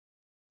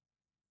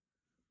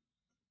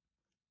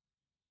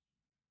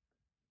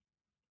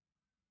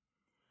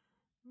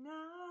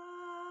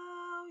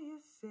Now you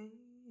say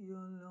you're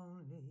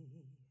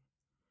lonely.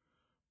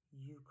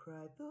 You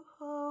cried the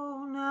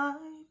whole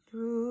night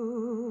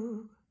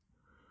through.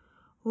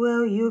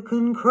 Well, you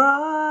can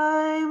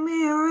cry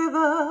me a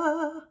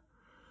river,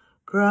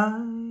 cry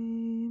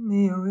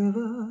me a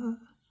river.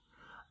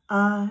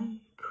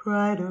 I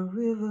cried a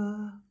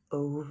river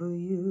over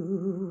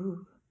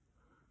you.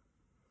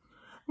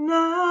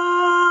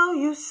 Now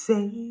you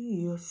say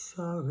you're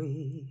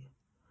sorry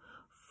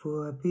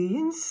for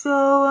being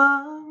so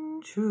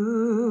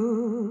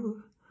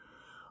untrue.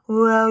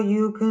 Well,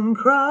 you can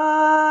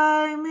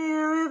cry me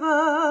a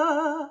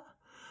river,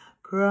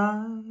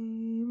 cry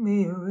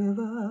me a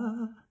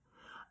river.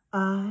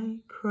 I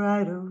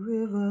cried a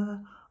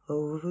river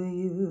over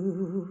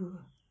you.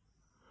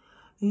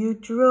 You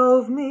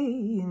drove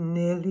me, you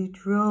nearly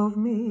drove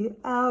me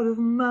out of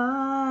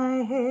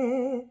my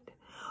head,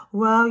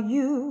 while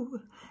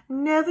you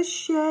never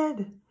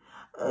shed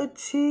a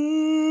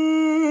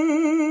tear.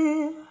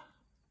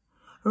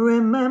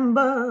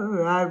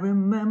 Remember, I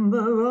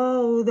remember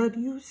all that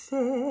you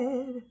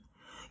said.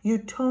 You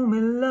told me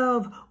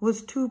love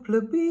was too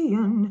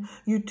plebeian.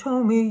 You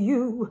told me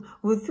you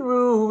were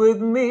through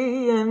with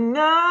me. And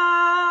now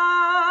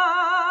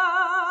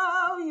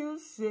you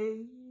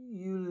say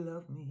you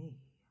love me.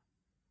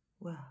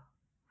 Well,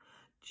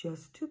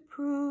 just to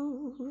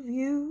prove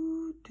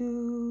you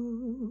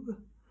do,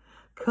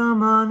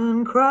 come on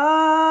and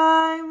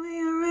cry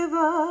me a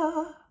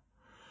river,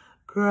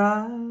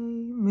 cry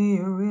me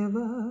a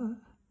river.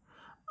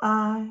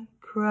 I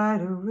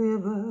cried a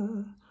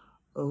river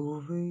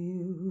over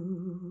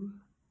you.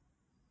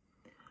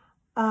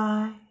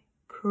 I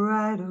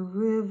cried a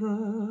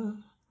river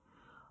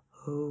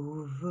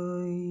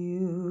over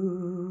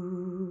you.